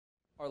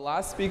Our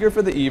last speaker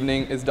for the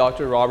evening is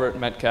Dr. Robert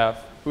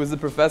Metcalf, who is the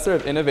Professor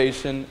of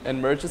Innovation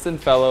and Murchison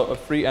Fellow of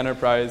Free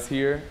Enterprise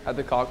here at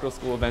the Cockrell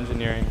School of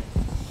Engineering.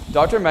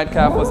 Dr.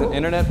 Metcalf was an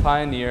internet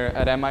pioneer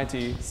at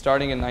MIT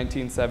starting in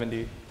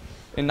 1970.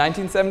 In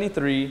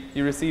 1973,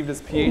 he received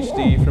his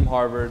PhD from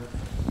Harvard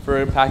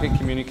for packet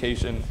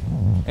communication,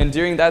 and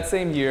during that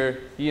same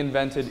year, he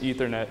invented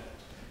Ethernet.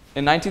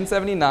 In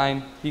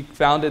 1979, he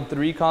founded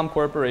 3Com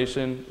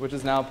Corporation, which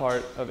is now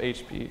part of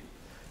HP.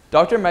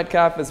 Dr.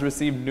 Metcalf has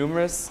received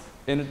numerous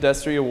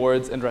industry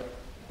awards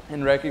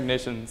and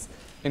recognitions,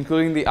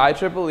 including the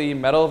IEEE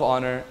Medal of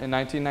Honor in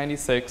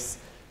 1996,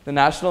 the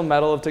National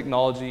Medal of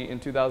Technology in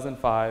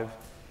 2005,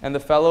 and the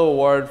Fellow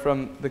Award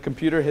from the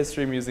Computer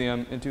History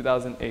Museum in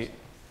 2008.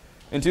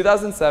 In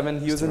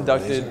 2007, he was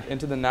inducted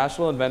into the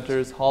National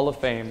Inventors Hall of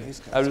Fame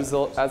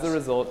as a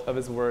result of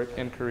his work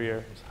and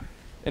career.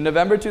 In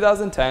November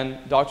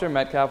 2010, Dr.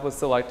 Metcalf was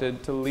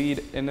selected to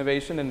lead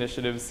innovation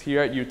initiatives here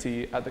at UT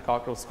at the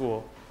Cockrell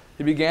School.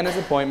 He began his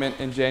appointment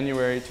in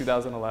January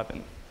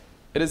 2011.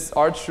 It is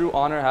our true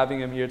honor having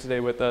him here today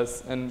with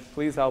us, and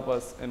please help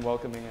us in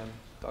welcoming him,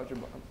 Dr.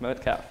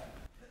 Metcalf.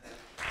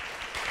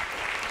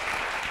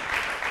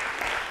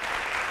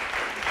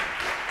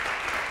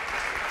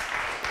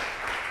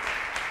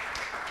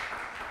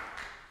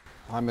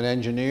 I'm an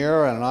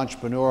engineer and an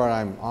entrepreneur, and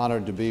I'm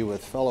honored to be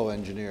with fellow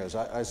engineers.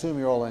 I assume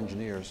you're all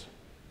engineers.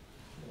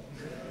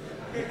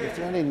 If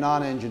there are any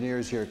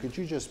non-engineers here, could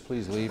you just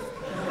please leave?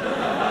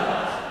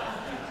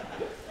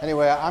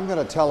 Anyway, I'm going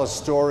to tell a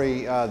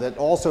story that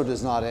also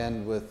does not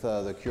end with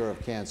the cure of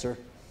cancer,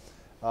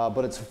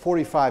 but it's a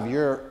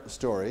 45-year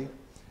story,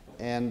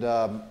 and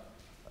I'm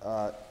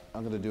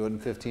going to do it in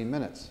 15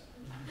 minutes.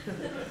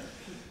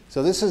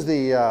 So this is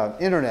the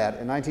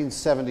internet in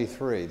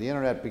 1973. The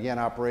internet began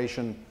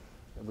operation.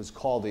 It was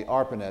called the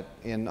ARPANET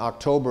in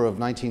October of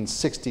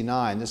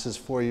 1969. This is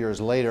 4 years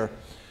later.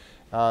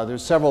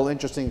 There's several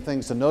interesting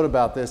things to note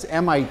about this.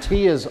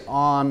 MIT is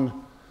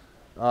on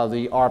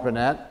the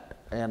ARPANET,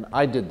 and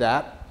I did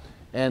that.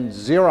 And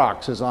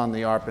Xerox is on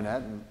the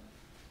ARPANET, and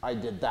I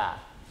did that.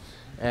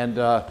 And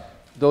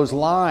those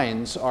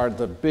lines are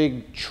the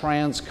big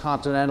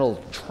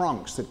transcontinental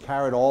trunks that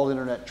carried all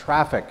internet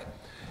traffic,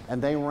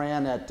 and they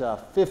ran at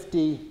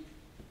 50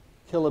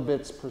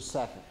 kilobits per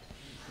second.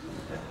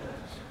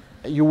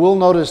 You will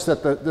notice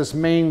that this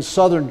main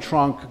southern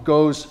trunk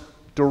goes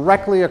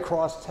directly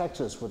across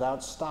Texas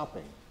without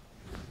stopping.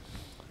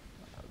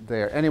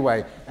 There.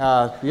 Anyway,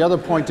 the other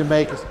point to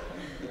make is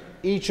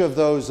each of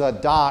those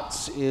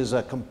dots is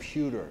a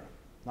computer,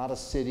 not a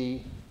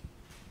city,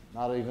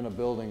 not even a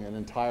building, an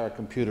entire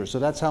computer. So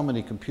that's how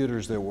many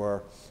computers there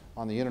were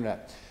on the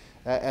internet.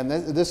 And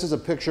this is a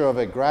picture of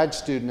a grad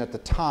student at the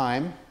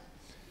time,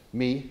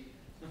 me.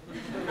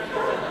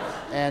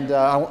 And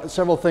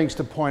several things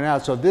to point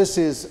out. So this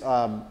is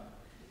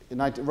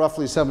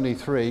roughly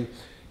 73.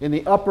 In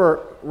the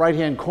upper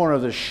right-hand corner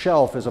of the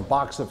shelf is a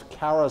box of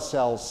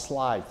carousel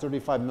slides,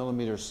 35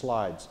 millimeter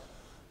slides,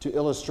 to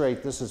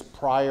illustrate this is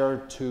prior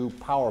to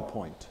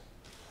PowerPoint.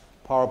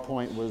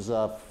 PowerPoint was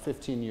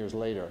 15 years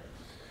later.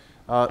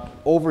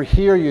 Over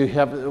here you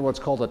have what's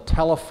called a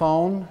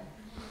telephone,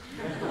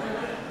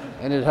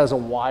 and it has a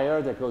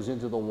wire that goes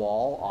into the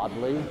wall,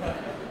 oddly.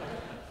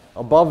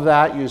 Above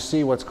that, you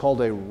see what's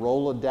called a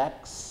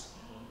Rolodex,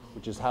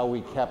 which is how we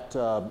kept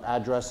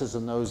addresses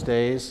in those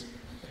days.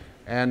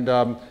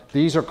 And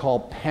these are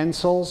called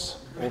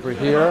pencils over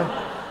here.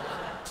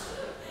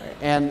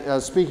 And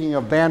speaking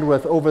of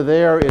bandwidth, over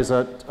there is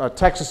a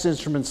Texas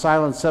Instruments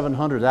Silent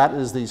 700. That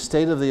is the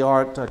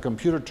state-of-the-art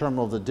computer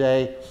terminal of the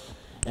day.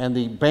 And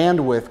the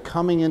bandwidth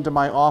coming into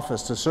my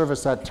office to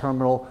service that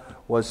terminal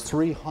was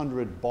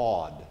 300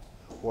 baud,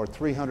 or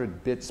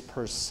 300 bits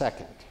per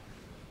second.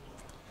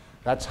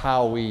 That's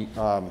how we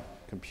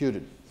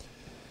computed.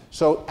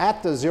 So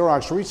at the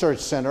Xerox Research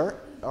Center,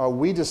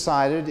 we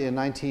decided in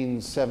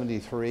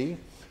 1973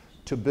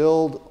 to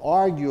build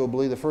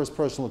arguably the first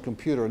personal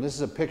computer. And this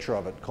is a picture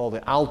of it called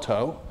the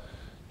Alto.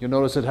 You'll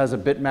notice it has a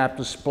bitmap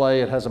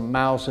display, it has a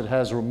mouse, it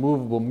has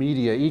removable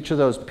media. Each of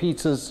those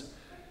pizzas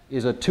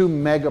is a 2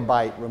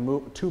 megabyte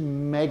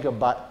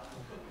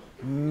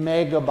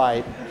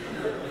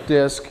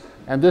disk.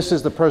 And this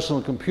is the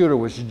personal computer,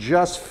 which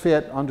just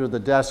fit under the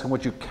desk. And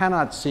what you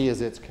cannot see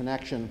is its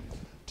connection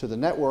to the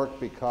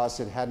network because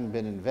it hadn't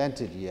been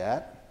invented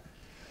yet.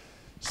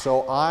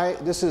 So I'm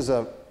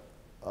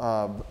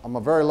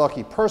a very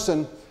lucky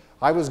person.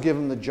 I was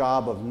given the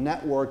job of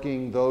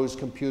networking those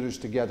computers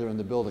together in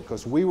the building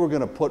because we were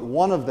going to put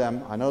one of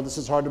them, I know this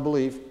is hard to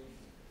believe,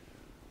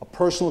 a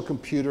personal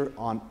computer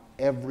on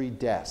every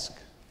desk.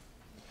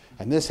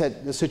 And this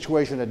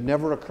situation had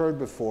never occurred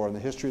before in the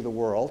history of the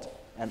world.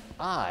 And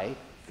I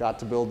got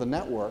to build the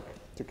network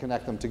to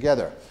connect them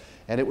together.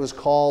 And it was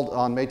called,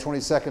 on May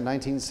 22nd,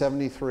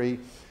 1973,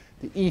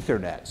 the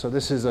Ethernet. So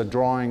this is a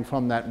drawing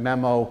from that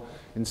memo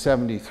in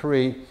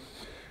 73.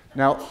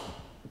 Now,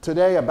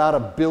 today about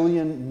 1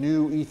 billion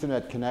new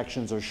Ethernet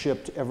connections are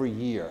shipped every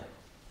year,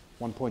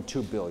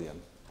 1.2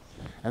 billion.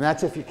 And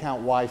that's if you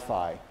count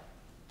Wi-Fi,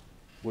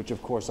 which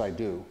of course I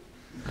do.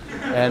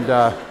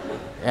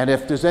 And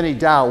if there's any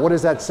doubt, what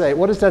does that say?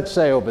 What does that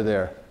say over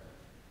there?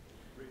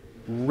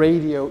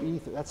 Radio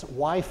ether. That's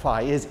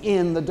Wi-Fi is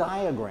in the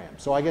diagram.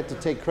 So I get to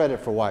take credit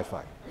for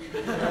Wi-Fi.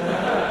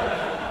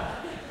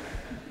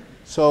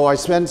 So I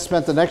spent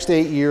the next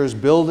 8 years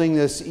building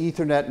this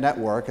Ethernet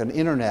network, an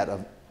internet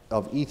of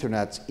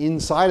Ethernets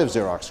inside of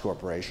Xerox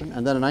Corporation.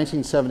 And then in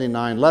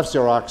 1979, left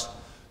Xerox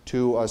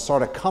to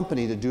start a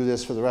company to do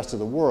this for the rest of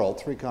the world,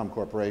 3Com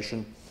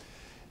Corporation.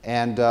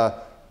 And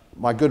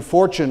my good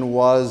fortune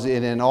was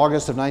in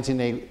August of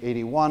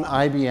 1981,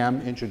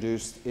 IBM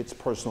introduced its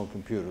personal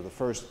computer. The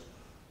first,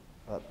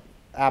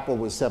 Apple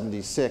was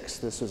 76,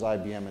 this was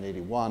IBM in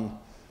 81,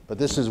 but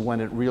this is when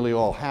it really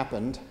all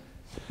happened.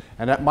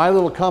 And at my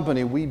little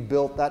company, we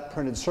built that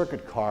printed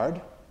circuit card,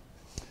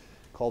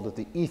 called it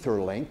the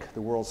EtherLink,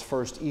 the world's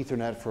first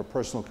Ethernet for a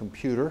personal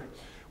computer.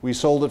 We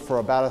sold it for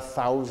about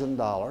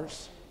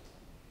 $1,000.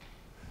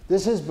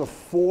 This is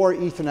before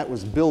Ethernet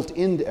was built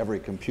into every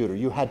computer.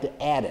 You had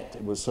to add it.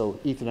 It was so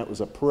Ethernet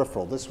was a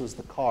peripheral. This was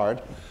the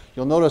card.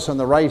 You'll notice on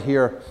the right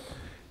here,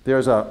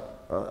 there's a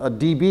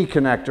DB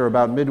connector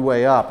about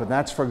midway up, and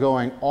that's for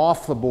going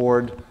off the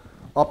board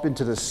up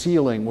into the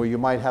ceiling where you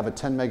might have a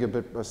 10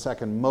 megabit per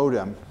second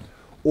modem,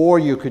 or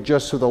you could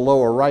just to the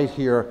lower right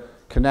here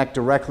connect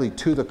directly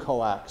to the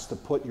coax to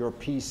put your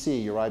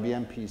PC, your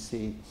IBM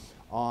PC,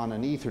 on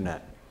an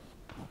Ethernet.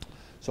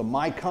 So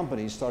my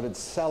company started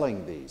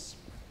selling these.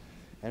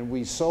 And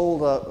we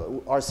sold,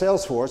 our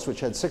sales force,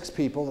 which had 6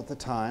 people at the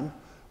time,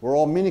 were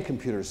all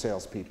mini-computer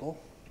salespeople.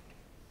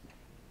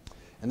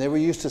 And they were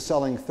used to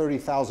selling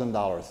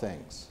 $30,000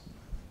 things.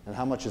 And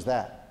how much is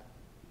that?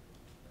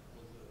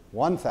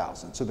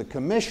 $1,000. So the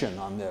commission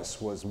on this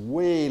was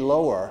way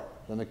lower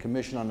than the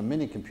commission on a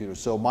mini-computer.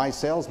 So my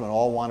salesmen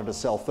all wanted to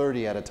sell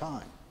 30 at a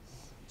time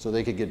so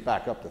they could get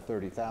back up to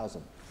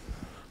 30,000.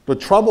 The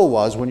trouble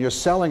was when you're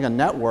selling a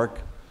network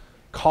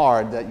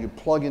card that you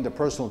plug into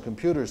personal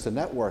computers to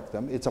network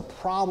them, it's a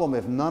problem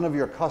if none of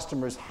your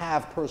customers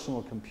have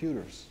personal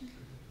computers.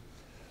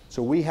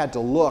 So we had to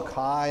look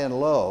high and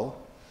low,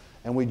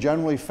 and we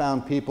generally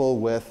found people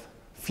with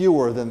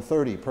fewer than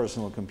 30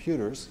 personal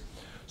computers.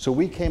 So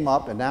we came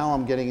up, and now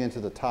I'm getting into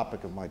the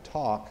topic of my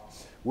talk,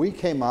 we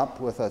came up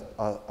with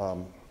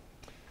a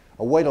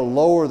way to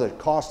lower the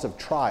cost of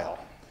trial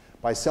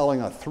by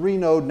selling a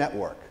 3-node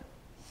network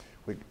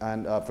for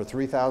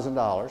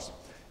 $3,000.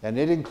 And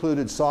it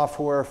included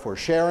software for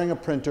sharing a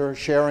printer,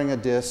 sharing a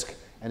disk,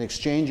 and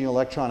exchanging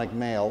electronic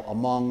mail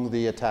among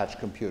the attached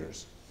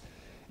computers.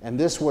 And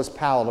this was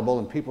palatable,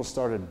 and people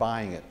started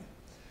buying it.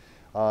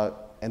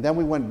 And then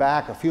we went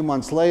back a few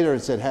months later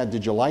and said, hey,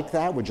 did you like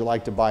that? Would you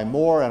like to buy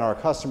more? And our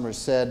customers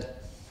said,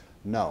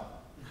 no.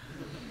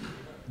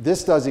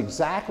 This does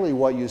exactly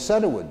what you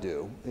said it would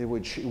do. It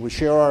would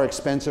share our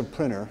expensive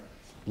printer.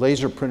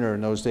 Laser printer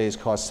in those days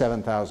cost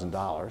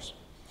 $7,000.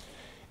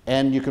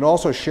 And you can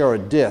also share a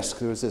disk.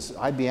 There was this,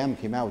 IBM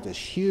came out with this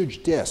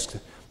huge disk.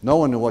 No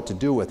one knew what to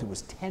do with. It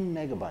was 10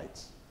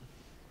 megabytes.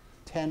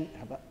 10,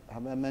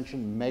 have I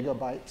mentioned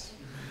megabytes?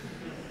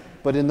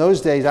 But in those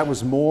days, that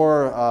was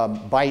more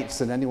bytes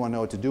than anyone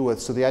knew what to do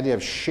with. So the idea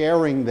of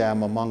sharing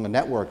them among a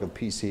network of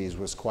PCs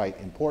was quite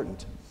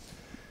important.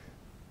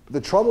 The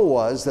trouble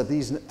was that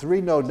these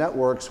 3-node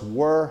networks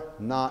were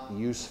not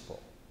useful,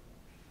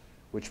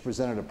 which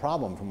presented a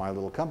problem for my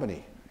little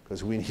company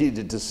because we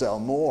needed to sell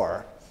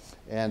more.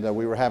 And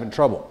we were having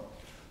trouble.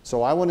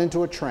 So I went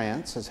into a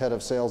trance as head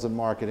of sales and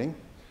marketing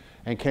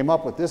and came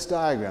up with this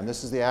diagram.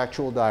 This is the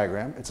actual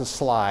diagram. It's a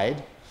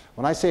slide.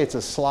 When I say it's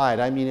a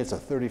slide, I mean it's a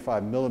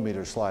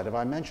 35mm slide. If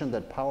I mentioned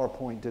that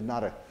PowerPoint did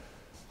not,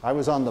 I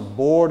was on the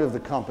board of the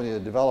company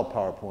that developed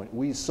PowerPoint.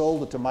 We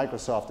sold it to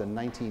Microsoft in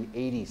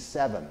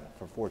 1987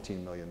 for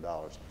 $14 million.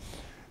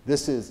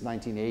 This is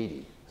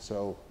 1980,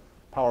 so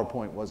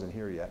PowerPoint wasn't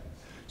here yet.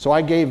 So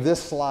I gave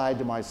this slide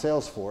to my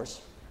sales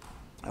force.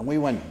 And we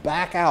went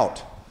back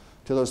out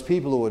to those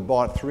people who had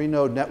bought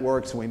 3-node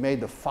networks, and we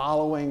made the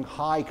following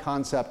high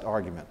concept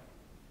argument.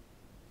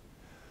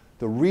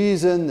 The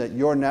reason that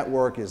your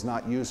network is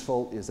not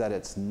useful is that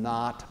it's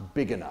not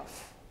big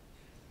enough.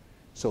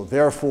 So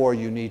therefore,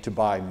 you need to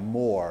buy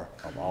more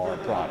of our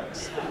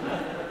products.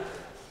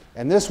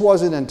 And this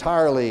wasn't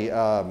entirely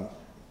a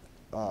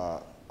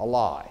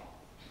lie.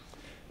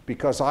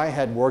 Because I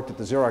had worked at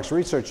the Xerox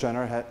Research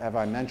Center, have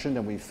I mentioned,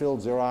 and we filled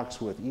Xerox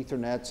with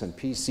Ethernets and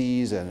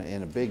PCs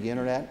and a big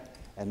internet,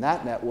 and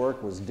that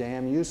network was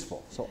damn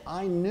useful. So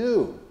I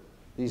knew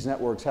these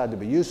networks had to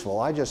be useful.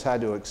 I just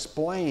had to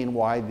explain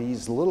why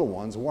these little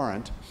ones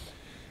weren't.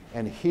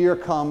 And here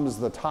comes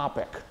the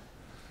topic.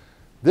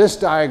 This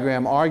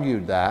diagram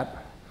argued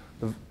that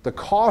the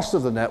cost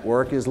of the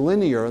network is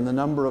linear in the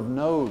number of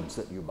nodes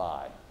that you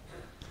buy.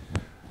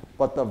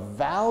 But the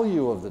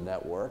value of the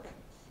network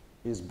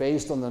is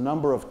based on the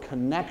number of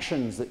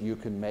connections that you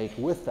can make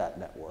with that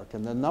network.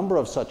 And the number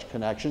of such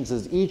connections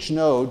is each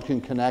node can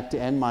connect to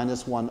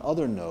n-1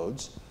 other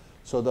nodes.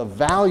 So the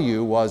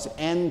value was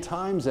n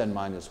times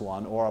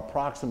n-1, or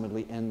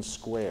approximately n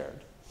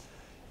squared.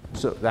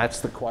 So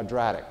that's the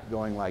quadratic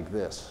going like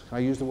this. Can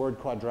I use the word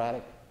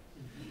quadratic?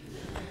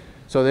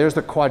 So there's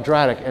the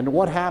quadratic. And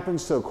what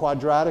happens to the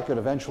quadratic? It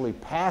eventually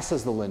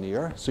passes the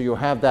linear, so you'll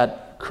have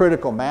that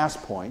critical mass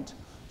point.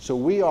 So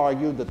we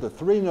argued that the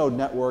 3-node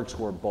networks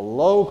were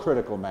below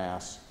critical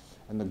mass,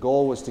 and the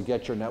goal was to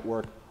get your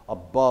network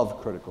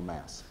above critical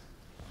mass.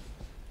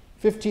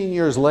 15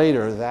 years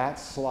later, that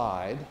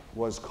slide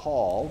was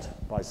called,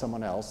 by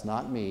someone else,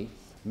 not me,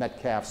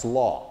 Metcalfe's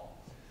law.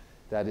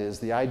 That is,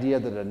 the idea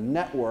that a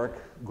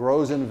network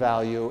grows in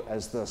value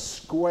as the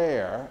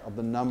square of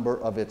the number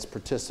of its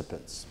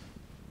participants.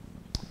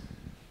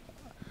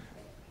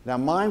 Now,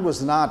 mine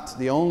was not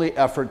the only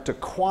effort to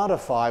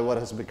quantify what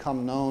has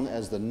become known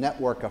as the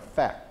network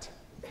effect.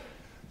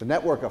 The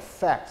network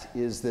effect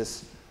is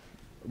this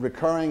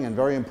recurring and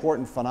very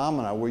important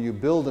phenomena where you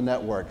build a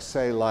network,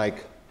 say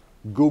like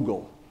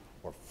Google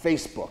or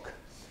Facebook,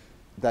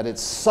 that it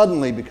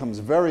suddenly becomes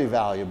very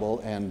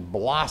valuable and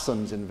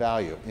blossoms in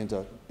value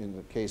into, in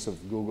the case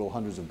of Google,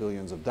 hundreds of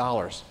billions of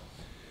dollars.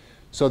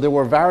 So there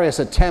were various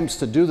attempts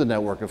to do the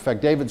network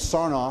effect. David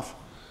Sarnoff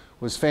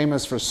was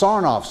famous for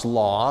Sarnoff's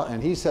law,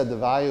 and he said the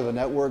value of a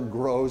network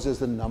grows as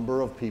the number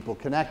of people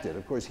connected.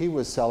 Of course, he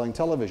was selling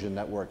television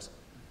networks.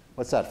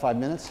 What's that, 5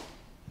 minutes?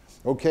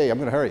 Okay, I'm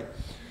going to hurry.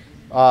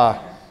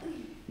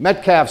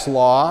 Metcalfe's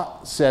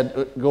law said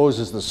it goes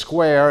as the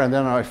square, and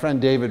then my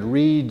friend David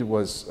Reed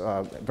was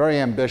very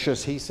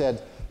ambitious. He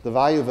said the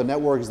value of a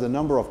network is the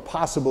number of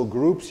possible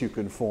groups you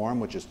can form,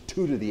 which is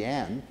 2 to the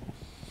n,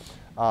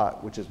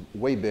 which is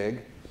way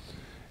big.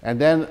 And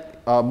then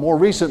more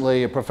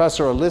recently,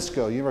 Professor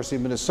Olisko, University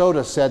of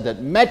Minnesota, said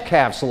that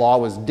Metcalfe's law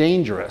was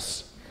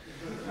dangerous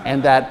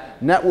and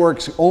that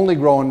networks only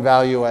grow in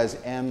value as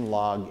n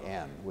log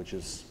n, which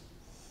is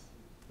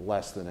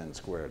less than n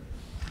squared.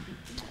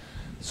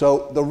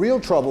 So the real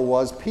trouble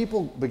was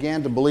people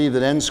began to believe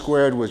that n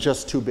squared was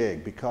just too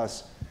big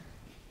because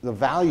the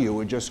value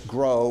would just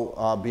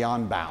grow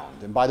beyond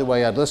bound. And by the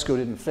way, Olisko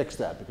didn't fix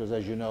that because,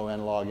 as you know,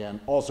 n log n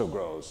also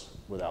grows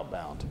without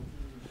bound.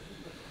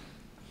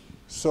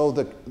 So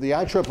the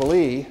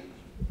IEEE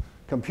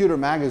Computer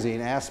Magazine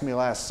asked me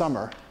last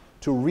summer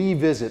to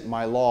revisit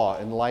my law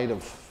in light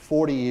of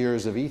 40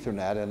 years of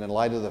Ethernet and in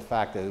light of the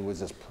fact that it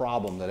was this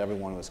problem that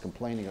everyone was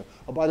complaining of.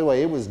 Oh, by the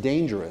way, it was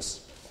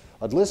dangerous.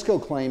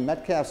 Olisko claimed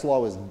Metcalfe's law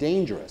was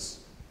dangerous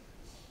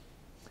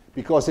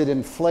because it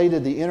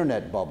inflated the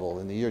internet bubble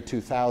in the year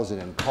 2000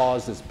 and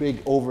caused this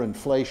big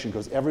overinflation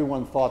because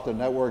everyone thought the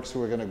networks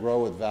were going to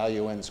grow with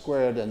value n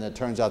squared, and it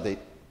turns out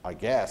I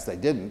guess they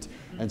didn't,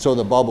 and so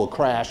the bubble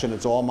crashed, and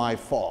it's all my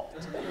fault.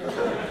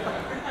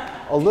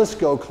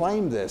 Olisko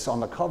claimed this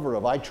on the cover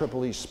of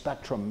IEEE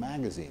Spectrum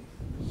magazine.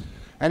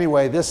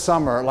 Anyway,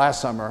 last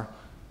summer,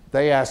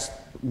 they asked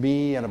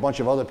me and a bunch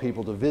of other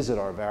people to visit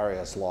our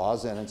various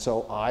laws, and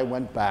so I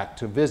went back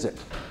to visit.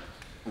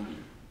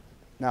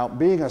 Now,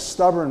 being a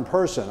stubborn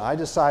person, I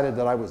decided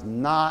that I was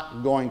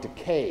not going to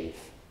cave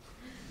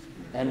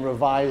and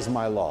revise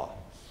my law.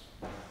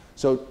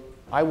 So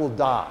I will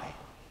die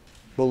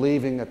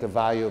believing that the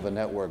value of a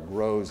network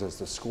grows as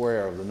the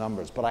square of the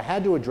numbers. But I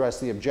had to address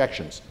the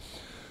objections.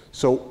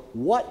 So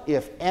what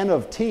if n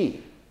of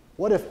t,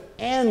 what if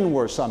n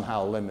were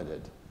somehow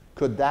limited?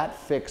 Could that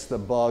fix the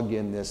bug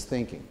in this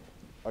thinking?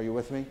 Are you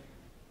with me?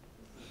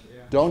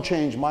 Yeah. Don't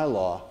change my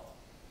law.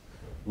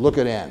 Look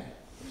at n.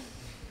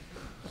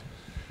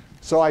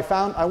 So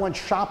I went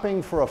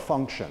shopping for a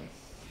function.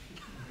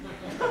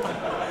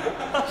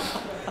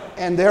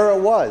 And there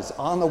it was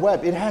on the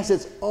web. It has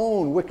its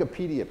own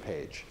Wikipedia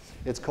page.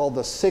 It's called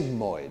the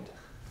sigmoid.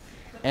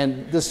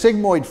 And the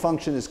sigmoid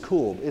function is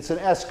cool. It's an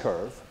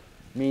S-curve,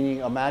 meaning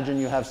imagine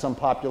you have some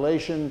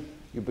population,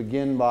 you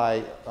begin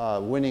by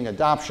winning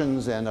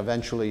adoptions, and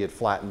eventually it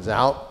flattens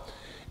out.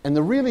 And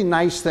the really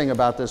nice thing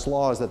about this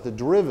law is that the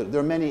derivative,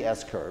 there are many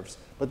S-curves,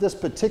 but this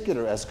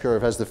particular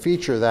S-curve has the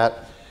feature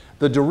that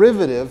the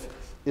derivative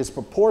is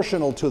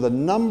proportional to the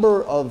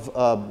number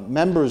of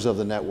members of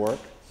the network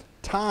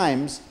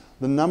times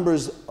the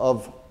numbers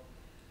of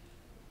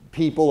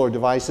people or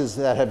devices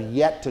that have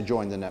yet to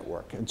join the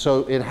network. And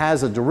so it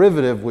has a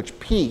derivative which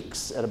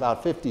peaks at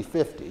about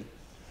 50-50.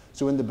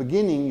 So in the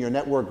beginning, your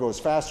network goes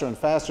faster and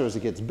faster as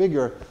it gets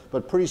bigger,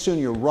 but pretty soon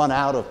you run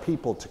out of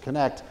people to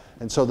connect,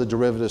 and so the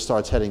derivative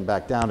starts heading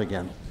back down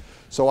again.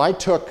 So I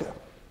took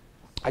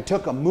a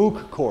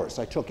MOOC course.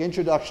 I took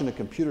Introduction to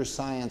Computer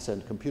Science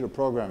and Computer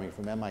Programming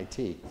from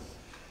MIT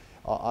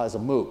as a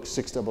MOOC,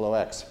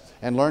 600X,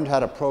 and learned how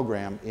to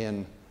program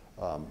in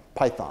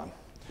Python.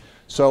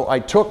 So I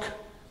took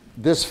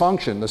this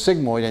function, the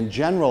sigmoid, and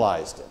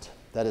generalized it.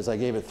 That is, I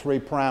gave it 3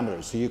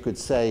 parameters. So you could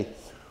say,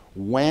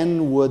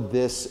 when would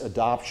this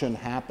adoption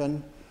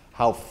happen?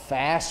 How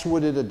fast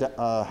would it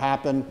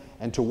happen?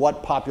 And to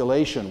what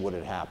population would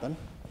it happen?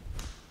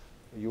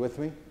 Are you with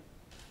me?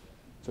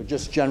 So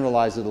just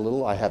generalize it a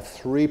little. I have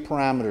 3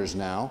 parameters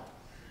now.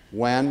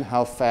 When,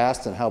 how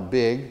fast, and how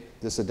big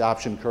this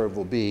adoption curve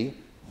will be.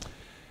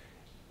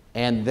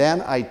 And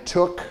then I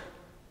took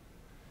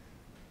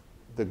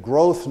the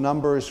growth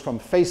numbers from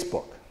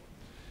Facebook.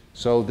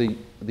 So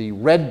the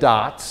red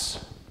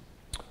dots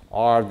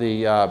are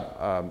the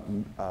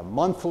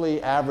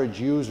monthly average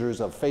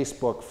users of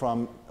Facebook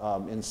from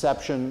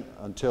inception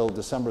until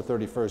December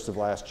 31st of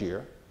last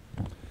year.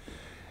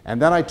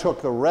 And then I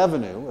took the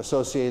revenue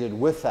associated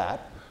with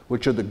that,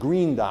 which are the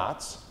green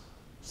dots,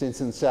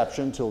 since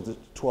inception till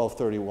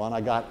 12/31.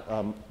 I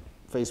got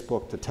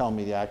Facebook to tell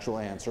me the actual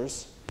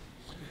answers.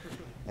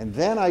 And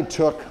then I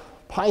took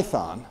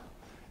Python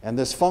and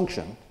this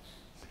function,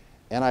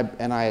 and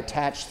I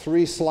attached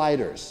 3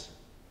 sliders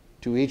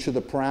to each of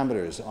the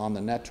parameters on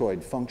the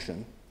netoid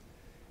function.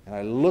 And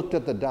I looked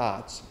at the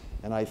dots,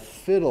 and I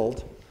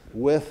fiddled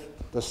with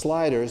the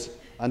sliders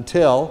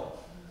until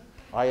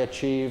I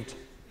achieved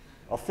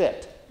a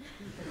fit.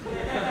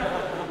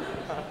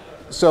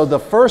 So the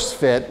first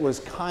fit was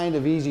kind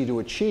of easy to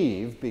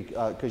achieve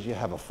because you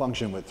have a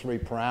function with 3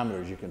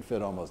 parameters, you can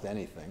fit almost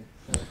anything.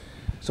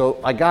 So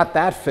I got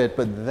that fit,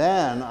 but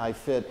then I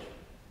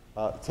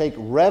take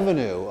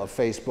revenue of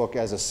Facebook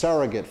as a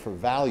surrogate for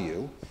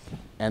value,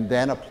 and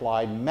then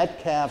applied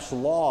Metcalfe's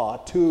law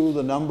to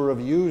the number of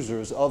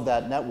users of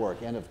that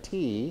network, N of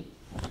T,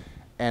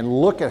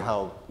 and look at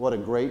what a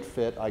great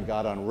fit I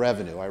got on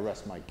revenue. I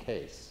rest my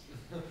case.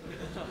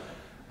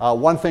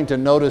 One thing to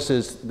notice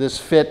is this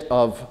fit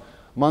of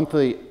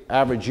monthly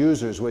average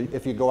users,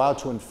 if you go out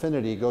to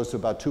infinity, goes to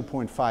about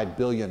 2.5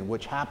 billion,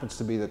 which happens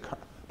to be,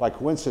 by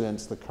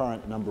coincidence, the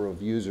current number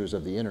of users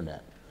of the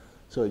internet.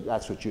 So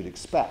that's what you'd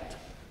expect,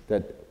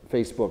 that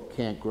Facebook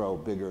can't grow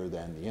bigger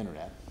than the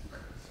internet.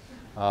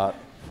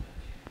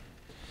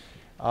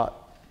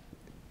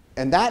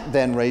 And that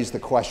then raised the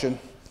question,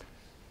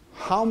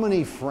 how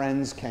many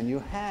friends can you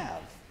have?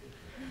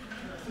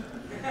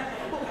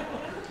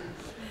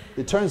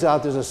 It turns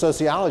out there's a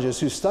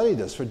sociologist who studied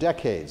this for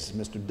decades,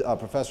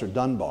 Professor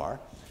Dunbar,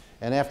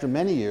 and after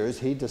many years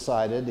he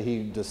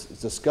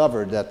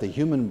discovered that the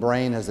human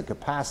brain has the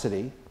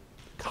capacity,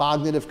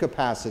 cognitive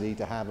capacity,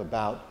 to have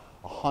about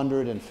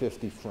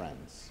 150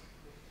 friends.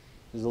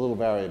 There's a little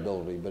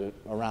variability, but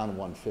around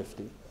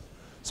 150.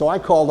 So I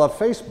called up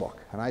Facebook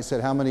and I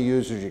said, how many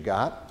users you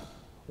got?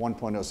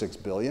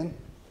 1.06 billion.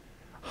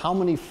 How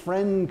many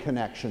friend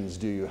connections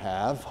do you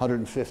have?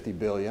 150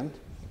 billion.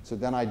 So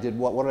then I did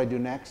what did I do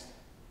next?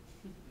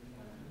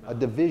 A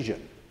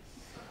division.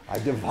 I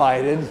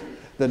divided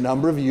the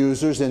number of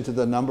users into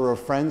the number of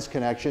friends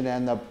connection,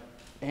 and the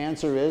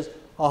answer is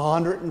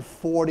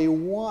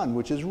 141,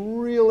 which is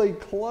really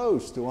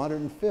close to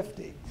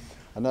 150.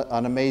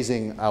 An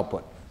amazing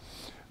output.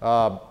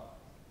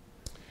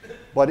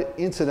 But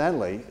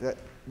incidentally,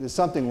 there's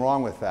something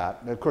wrong with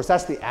that. Of course,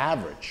 that's the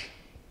average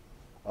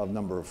of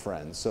number of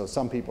friends. So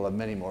some people have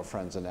many more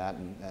friends than that,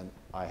 and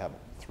I have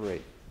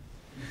 3.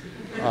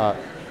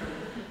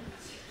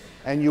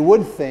 And you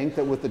would think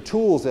that with the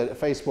tools that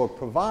Facebook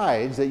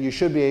provides, that you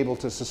should be able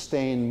to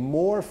sustain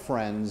more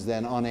friends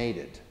than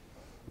unaided.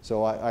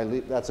 So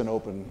that's an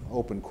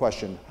open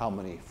question. How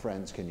many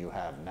friends can you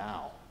have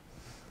now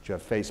that you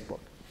have Facebook?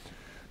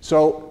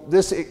 So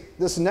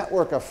this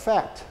network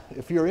effect,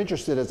 if you're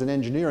interested as an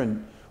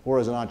engineer or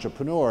as an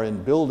entrepreneur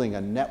in building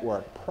a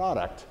network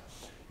product,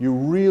 you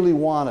really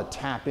want to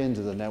tap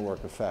into the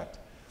network effect.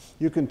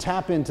 You can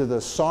tap into the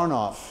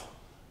Sarnoff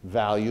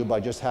value by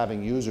just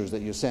having users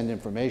that you send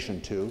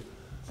information to.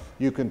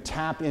 You can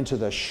tap into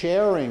the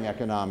sharing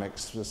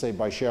economics, let's say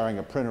by sharing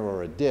a printer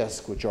or a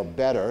disk, which are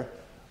better,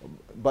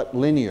 but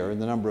linear in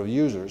the number of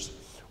users.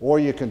 Or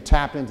you can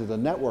tap into the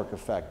network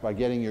effect by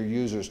getting your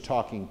users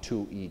talking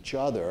to each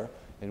other,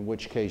 in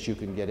which case you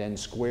can get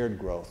n²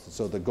 growth.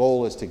 So the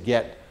goal is to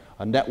get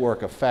a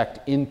network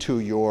effect into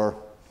your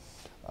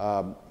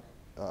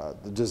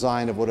the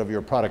design of whatever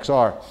your products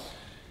are.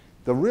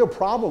 The real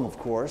problem, of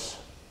course,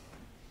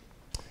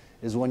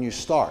 is when you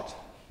start.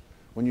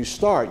 When you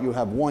start, you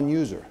have 1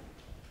 user,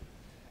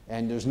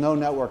 and there's no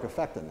network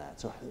effect in that.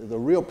 So the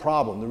real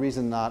problem, the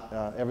reason not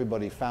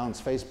everybody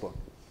founds Facebook,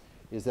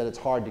 is that it's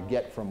hard to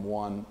get from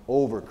 1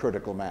 over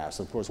critical mass.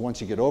 Of course, once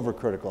you get over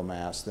critical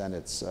mass, then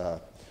it's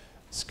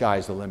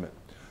sky's the limit.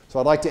 So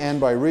I'd like to end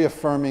by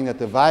reaffirming that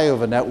the value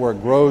of a network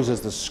grows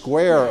as the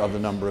square of the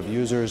number of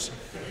users,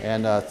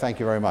 and thank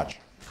you very much.